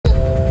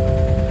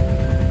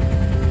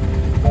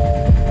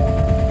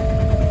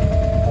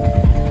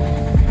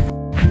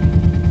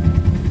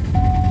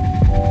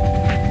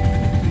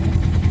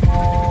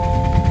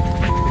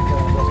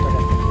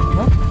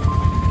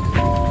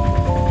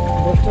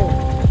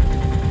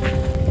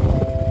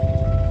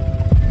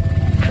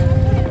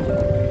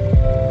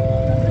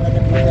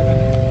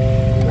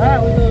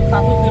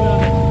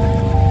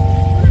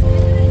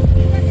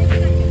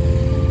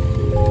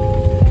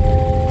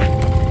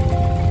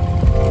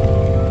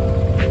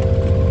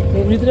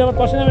ভিতরে আবার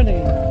পাশে যাবে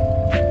নাকি?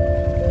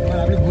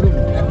 আপনি ঘুরুন,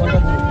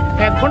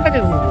 1 ঘন্টাকে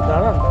ঘুরবো?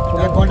 দাঁড়ান,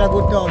 1 ঘন্টা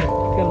ঘুরতে হবে।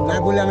 কেন? না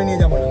বললে আমি নিয়ে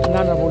যাবো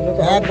না। না বললে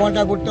তো 1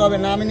 ঘন্টা ঘুরতে হবে,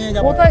 না আমি নিয়ে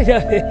যাবো। কোথায়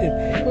যাবে?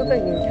 কোথায়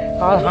যাবে?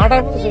 আর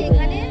হাঁটার মতো চলো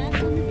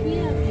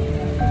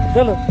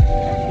চলো।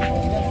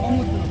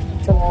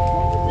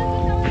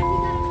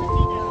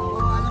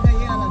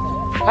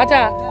 আচ্ছা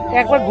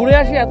একবার ঘুরে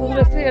আসি, এত দূর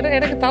এসছি।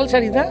 এটা কি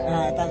তালসারি না?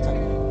 হ্যাঁ, তালসারি।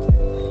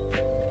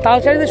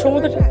 তালসারিতে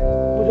সমুদ্রটা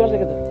জল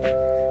রেখে দাও।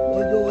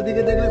 ওই যে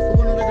ওদিকে দেখলে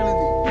শুকনো দেখা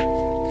নদী।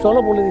 চলো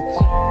বলে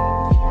দিচ্ছি।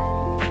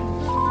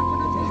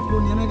 একটু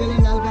নেমে গেলে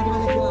লাল কাঁকড়া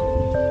দেখতে পাবো।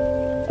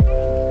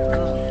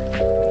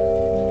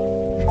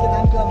 নিচে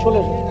নামতে হবে, চলে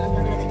এসো, লাল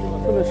কাঁকড়া দেখতে পাবো।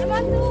 চলে এসো,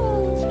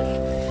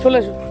 চলে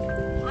এসো।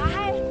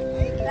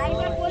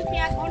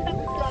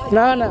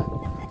 না না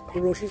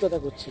রসিকতা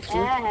করছি।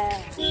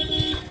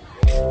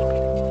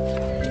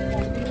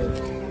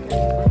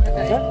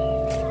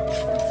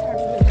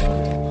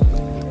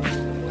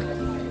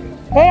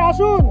 এই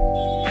আসুন,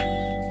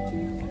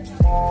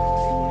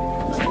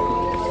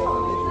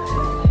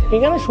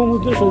 এখানে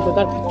সমুদ্র সৈকত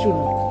আর কিচ্ছু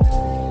না।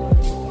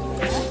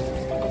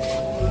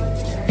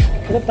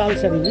 এটা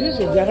তালসারি,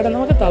 বুঝেছো? জায়গাটার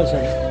নাম হচ্ছে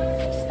তালসারি।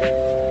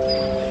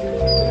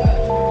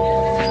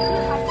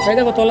 এই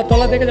দেখো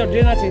তলা দেখে যাও,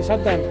 ড্রেন আছে,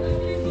 সাবধান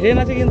ড্রেন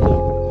আছে কিন্তু।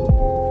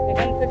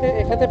 এখান থেকে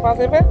এখানে পা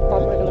দেবে,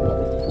 তারপরে এখানে পা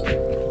দেবে।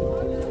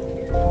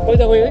 ওই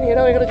দেখো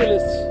এরাও এখানে চলে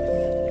এসছে।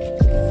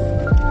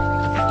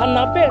 আর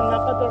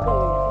নাপার দরকার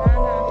নেই।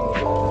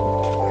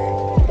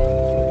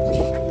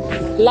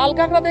 লাল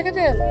কাঁকড়া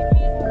দেখেছেন?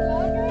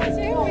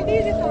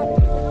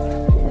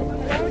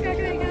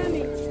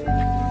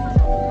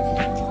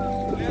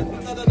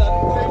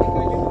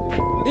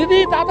 দিদি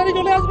তাড়াতাড়ি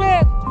চলে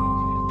আসবেন,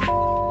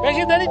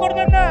 বেশি দেরি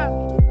করবেন না।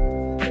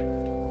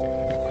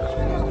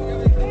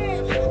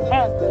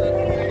 হ্যাঁ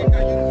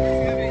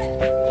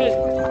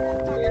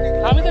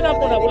আমি তো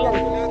নামবো না, বললাম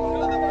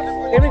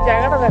এমনি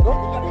জায়গাটা দেখো।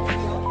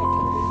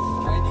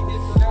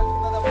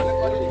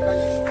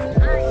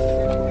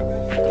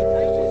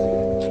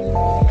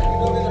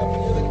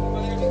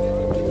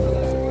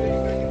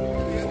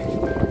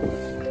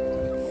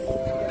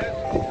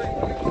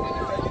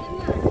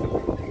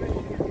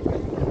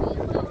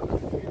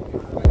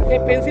 এই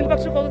পেন্সিল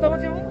বাক্স কত দাম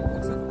আছে?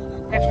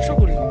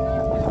 120।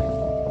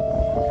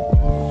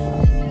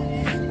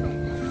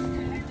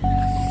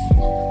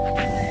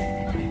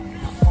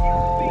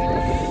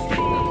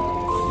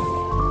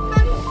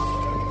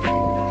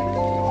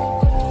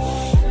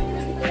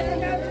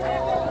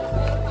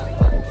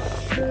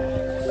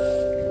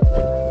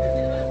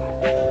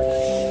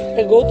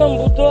 গৌতম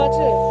বুদ্ধ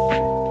আছে,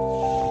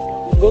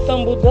 গৌতম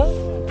বুদ্ধ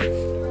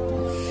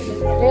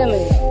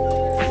নেই।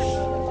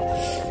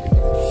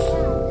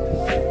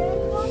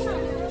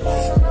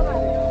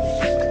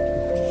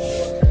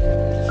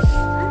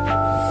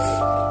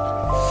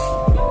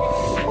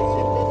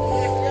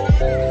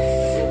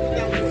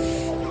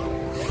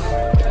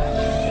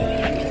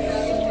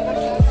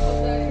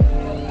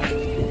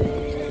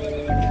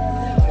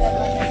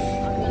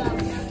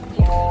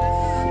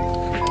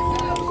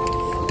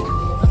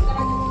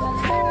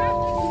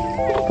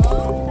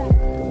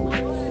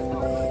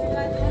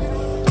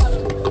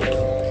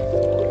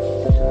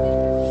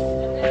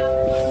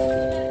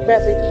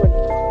 ব্যাস এইটুকুনি।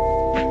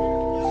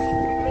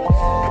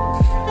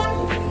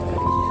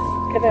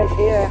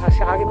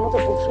 সে আগের মতো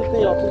ফুটসুট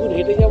নেই, অত দূর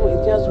হেঁটে যাবো,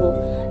 হেঁটে আসবো,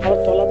 আবার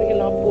তলা থেকে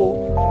নামবো,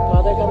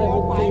 কাদায় কাদায়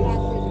ভর্তি।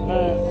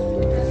 হ্যাঁ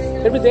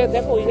এমনি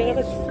দেখো ওই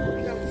জায়গাটা।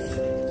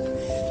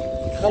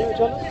 চলো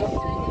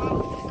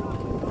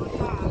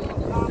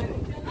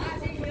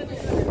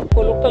ও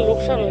লোকটা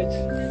লোকসান হয়েছে,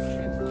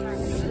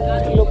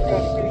 লোকটা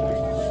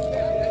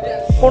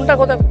কোনটা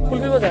কোথায়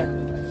খুলবি কোথায়?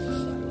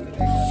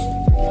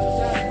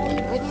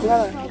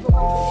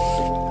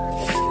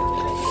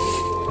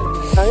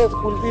 আগে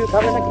কুলপি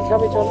খাবে না কি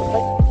খাবে? চলো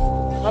খাই।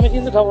 আমি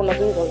কিন্তু খাবো না,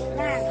 তুমি খাবে।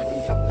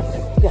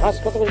 হাঁস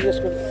কত করে জিজ্ঞেস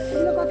করবে?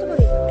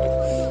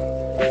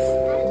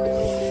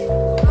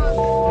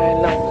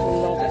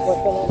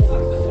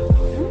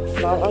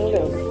 না ভাঙলে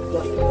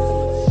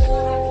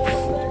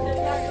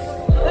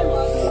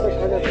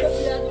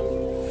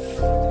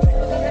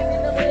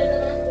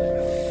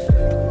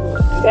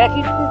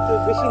একই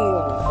বেশি নিয়ে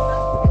হবে।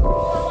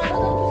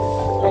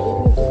 একই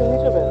দিন দুটো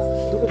নিচে ব্যাস,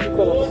 দুটো ঠিক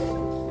করে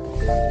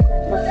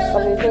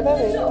তাহলে এটা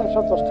নেবে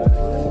সব 10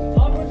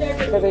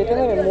 টাকা। এটা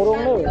নেবে, মোরগ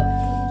নেবে,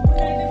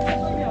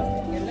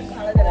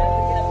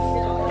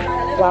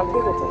 রাখবে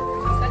কোথায়?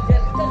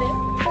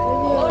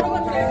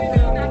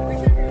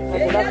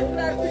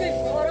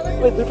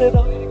 ওই দুটোই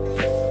দাও।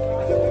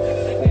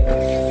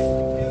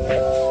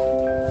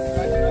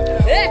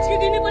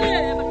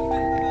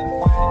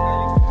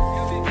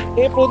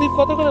 এই প্রদীপ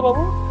কত করে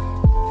বাবু?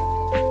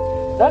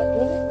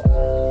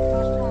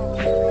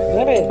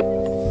 নেবে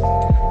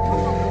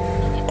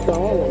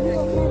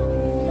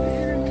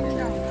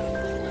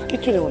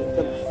কিচ্ছু নেব না।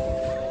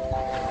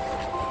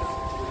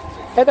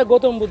 এটা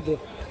গৌতম বুদ্ধ,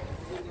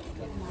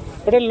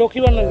 ওটা লক্ষ্মী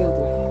ভান্ডার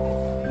কিন্তু।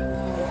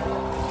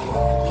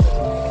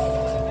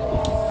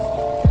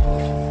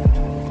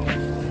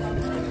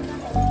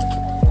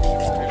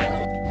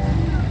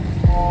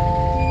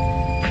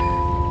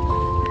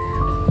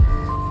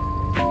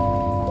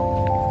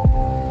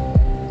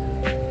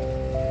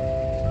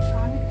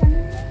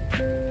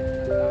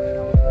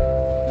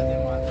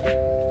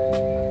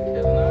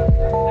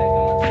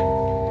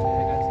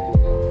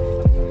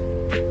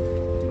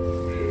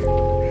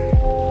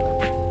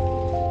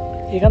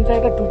 এখান থেকে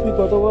একটা টুপি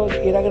কতবার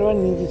এর আগের বার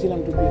নিয়ে গেছিলাম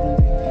টুপি এখান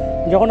থেকে,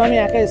 যখন আমি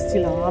একা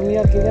এসেছিলাম, আমি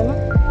আর কে জানা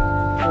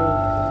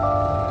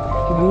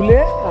ভুলে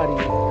আর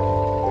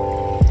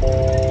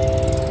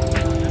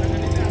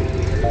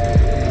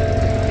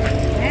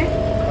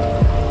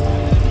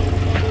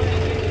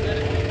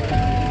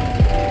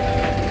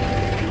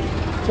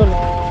চলো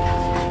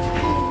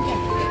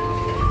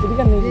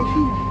এদিকে নিয়ে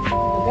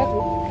দেখো।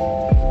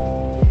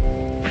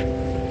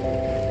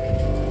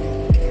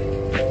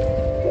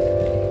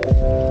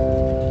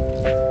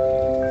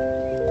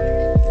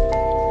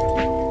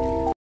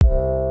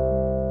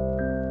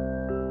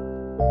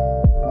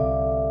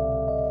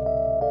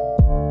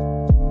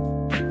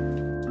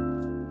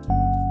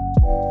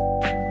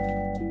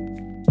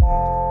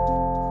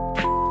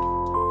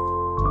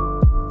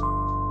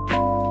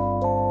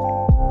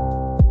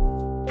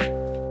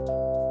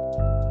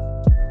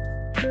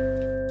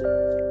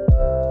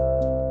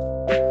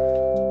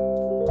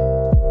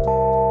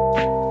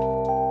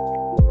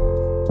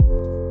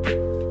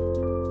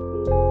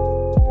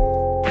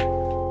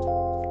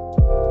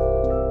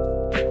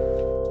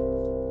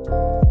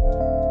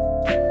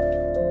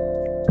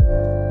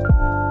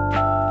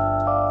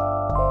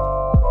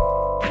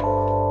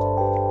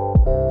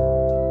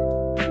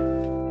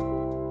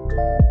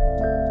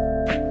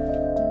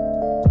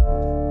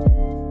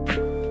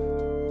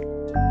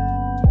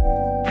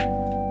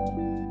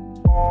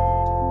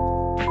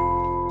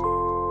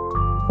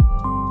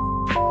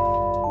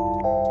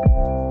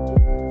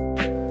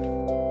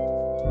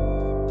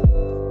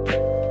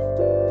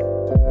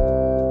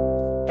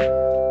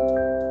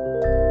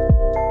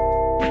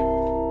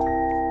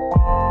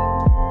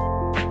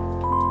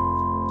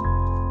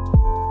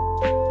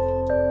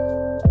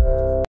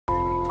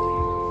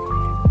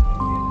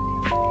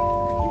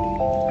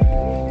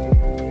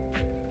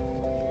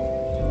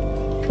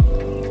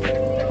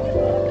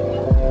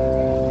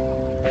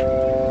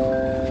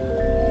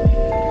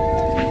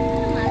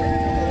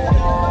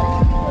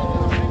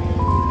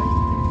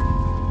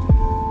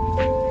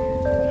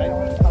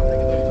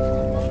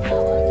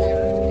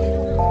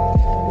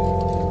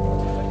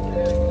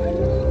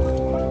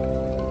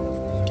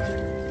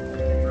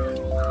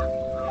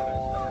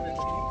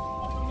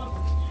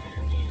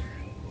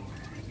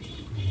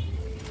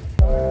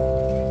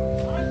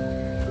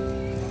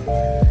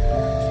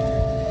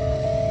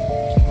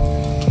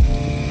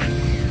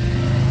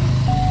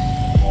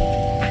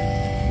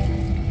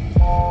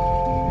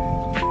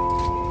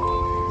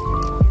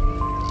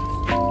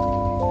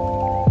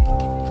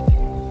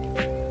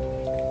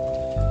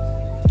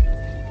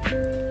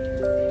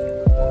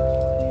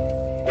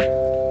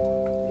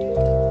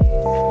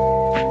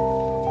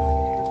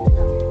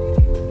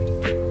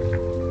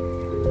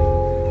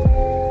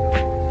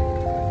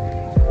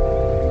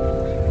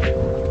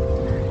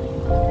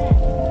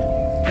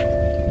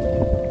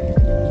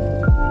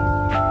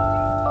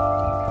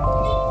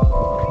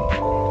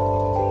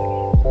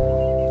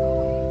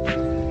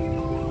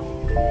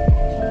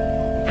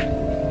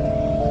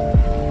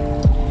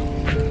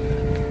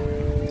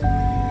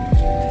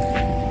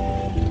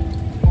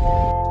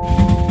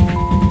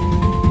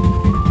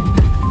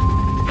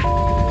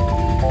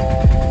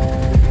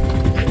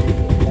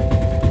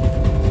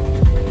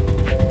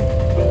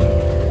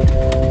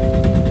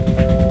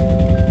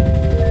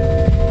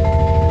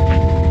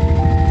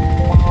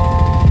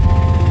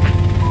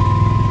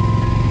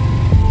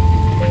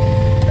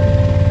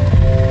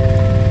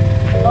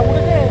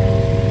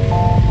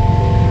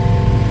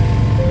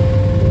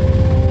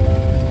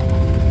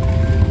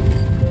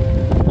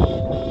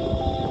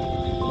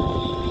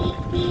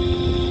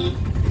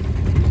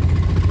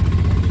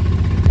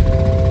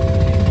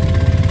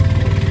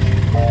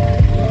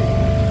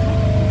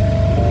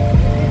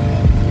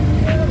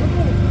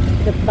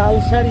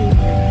 তালসারি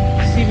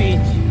সি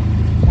বিচ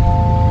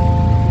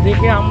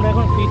দেখে আমরা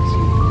এখন ফিরছি।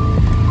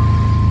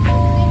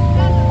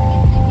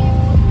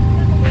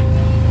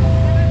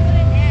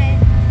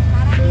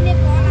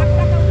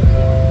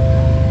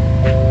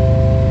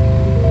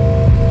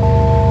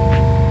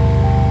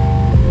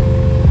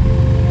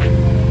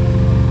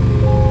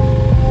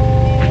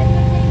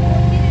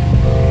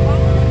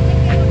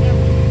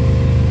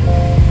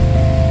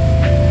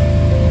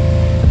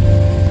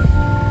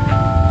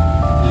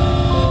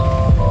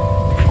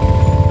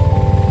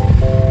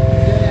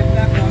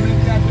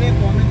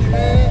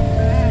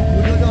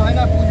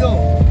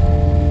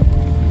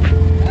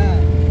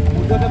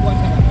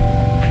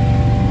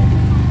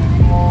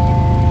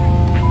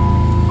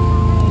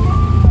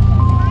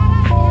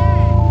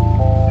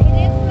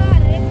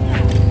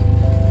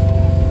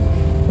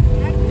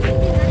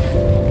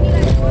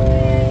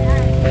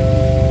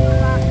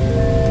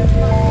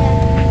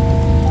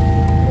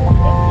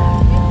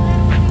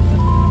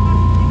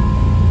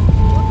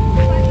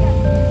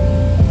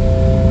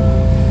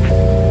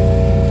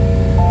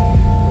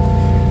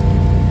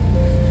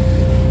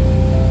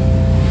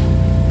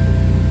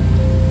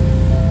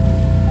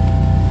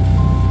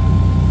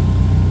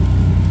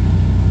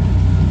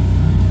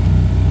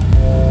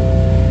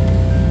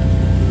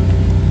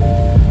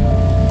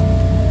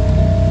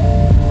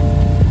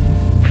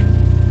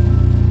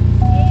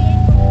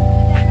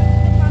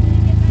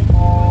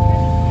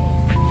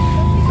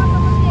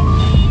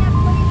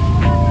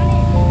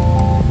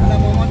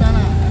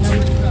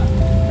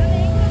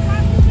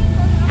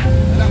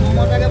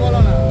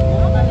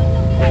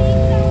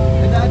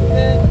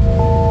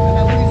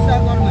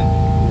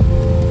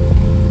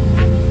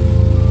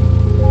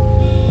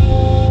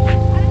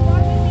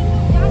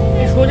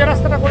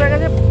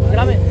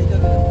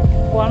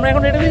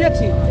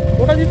 এসেছি,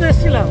 ওটা দিতে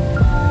এসেছিলাম।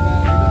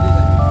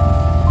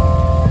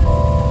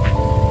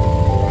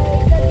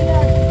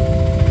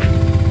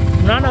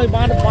 না না, ওই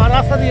বাঁ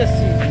রাস্তা দিয়ে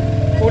এসেছি,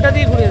 ওটা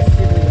দিয়ে ঘুরে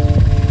এসেছি।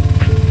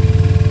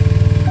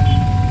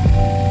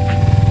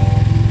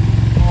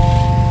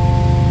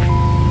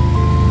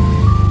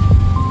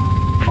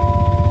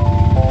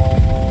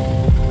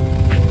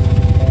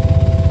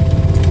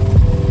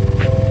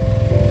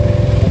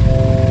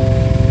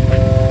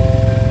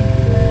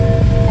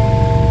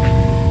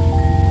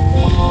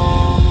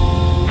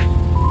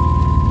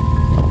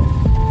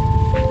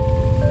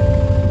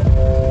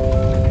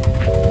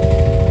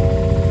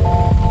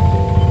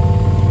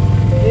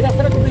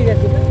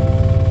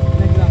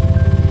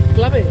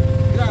 ক্লাবে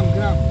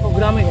ও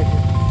গ্রামে গেছে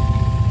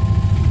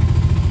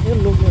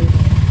লোক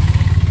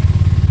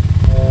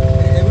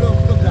এগুলো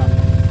তো গ্রাম।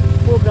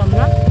 ও গ্রাম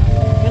না,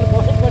 এখানে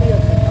বসত বাড়ি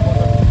আছে।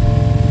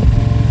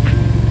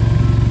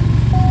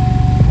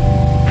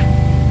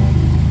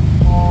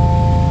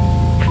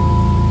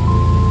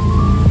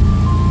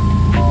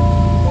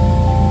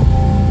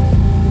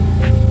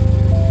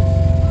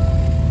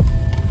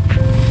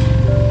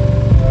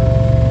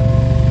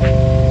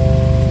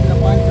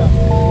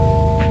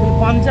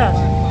 পান চাষ,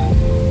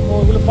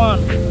 ওগুলো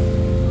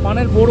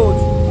পানের বড়জ।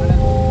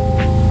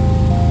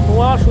 ও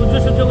আর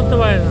সহ্য করতে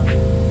পারে না,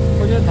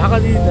 ওই জন্য ঢাকা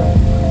দিয়ে দিতে হয়।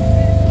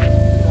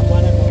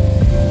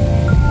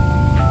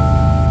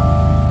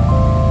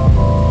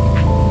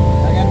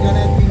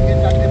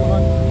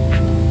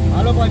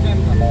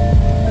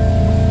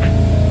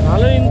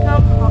 ভালো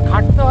ইনকাম,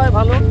 খাটতে হয়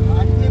ভালো।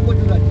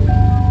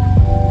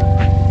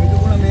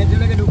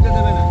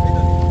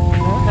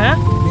 হ্যাঁ,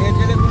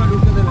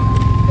 ভিতরে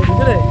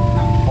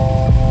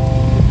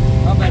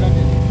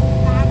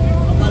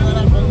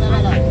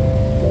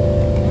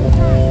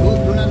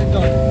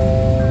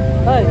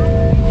তাই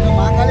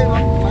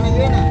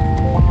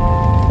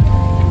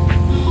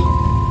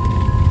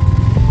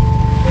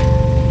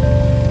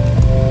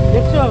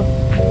দেখছো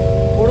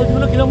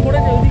বড়জগুলো কিরম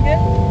পড়েছে ওইদিকে।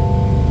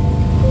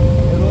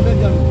 রোদের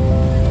জন্য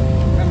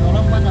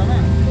নরম পাতা না।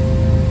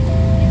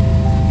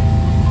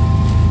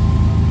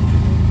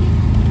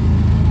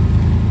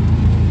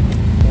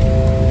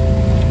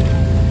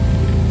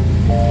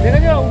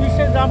 দেখেছো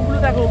উড়িষ্যার গ্রামগুলো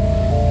দেখো,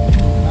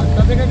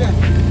 রাস্তা দেখেছেন?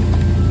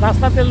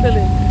 রাস্তা তেল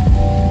তেলে।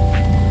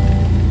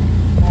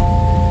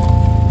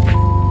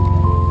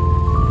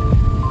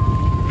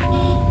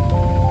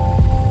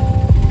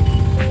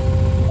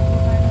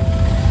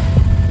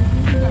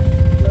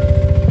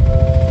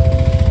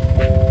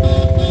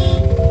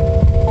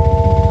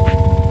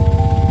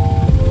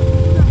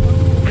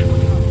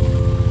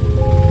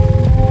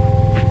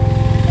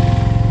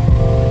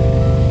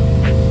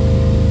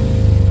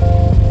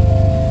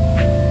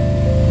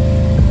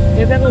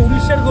 এ দেখো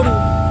উড়িষ্যার গরু,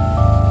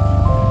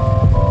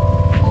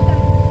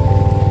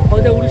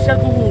 ওইটা উড়িষ্যার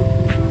কুকুর।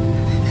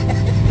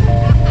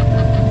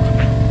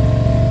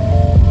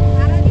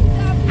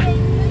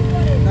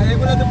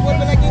 এগুলো তো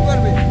করবে না, কি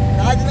করবে?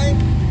 কাজ নাই।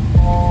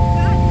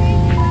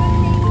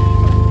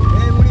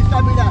 এই উড়িষ্যা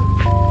বিড়াল।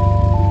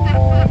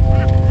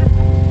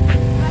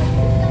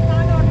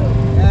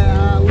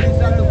 হ্যাঁ,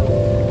 উড়িষ্যার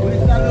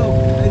লোক,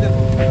 এই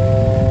দেখো।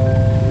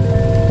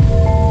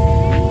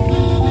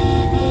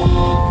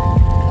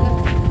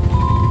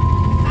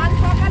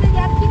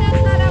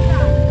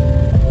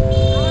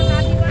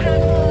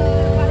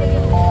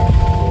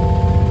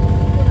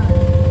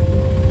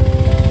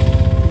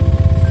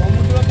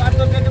 সমুদ্র পার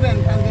তো দেখবেন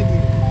কালকে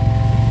গিয়ে।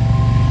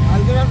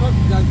 কালকে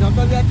যত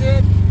যাচ্ছে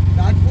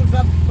রাজপুর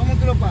সব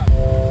সমুদ্র পার,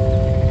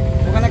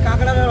 ওখানে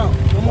কাঁকড়া ধরো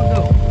সমুদ্র।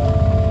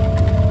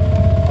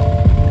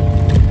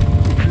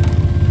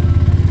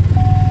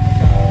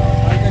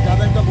 কালকে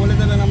যাবেন তো বলে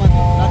দেবেন আমাকে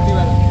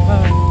রাত্রিবেলা,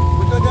 হ্যাঁ,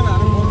 বুঝতে না?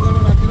 আমি ফোন করবো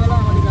রাত্রিবেলা,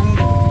 আমাকে জানিয়ে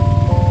দেবেন।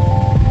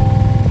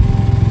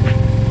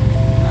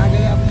 না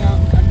গেলে আপনি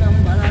একটা আমি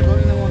ভাড়া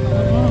ধরে নেবো অন্য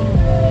করে।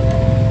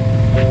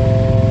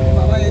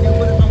 বাবা এর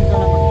উপরে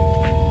সংসার আমার।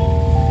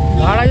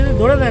 ভাড়া যদি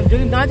ধরে দেন,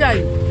 যদি না যাই,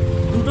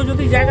 দুটো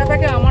যদি জায়গা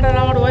থাকে আমার আর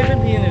আমার ওয়াইফের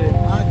দিয়ে নেবে।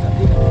 আচ্ছা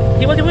ঠিক আছে,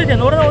 কি বলছি বুঝছেন,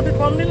 ওরা ওদের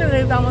কম নিলে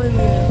আমাদের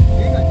নিয়ে নেবে।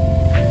 ঠিক আছে।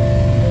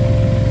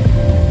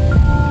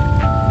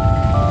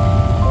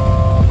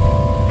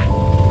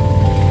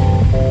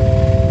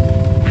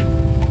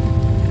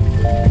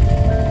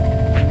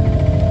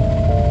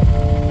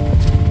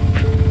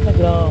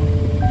 গ্রাম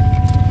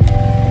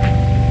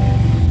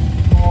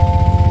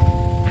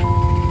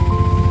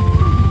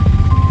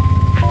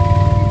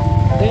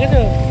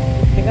দেখেছো,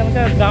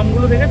 এখানকার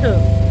গ্রামগুলো দেখেছো।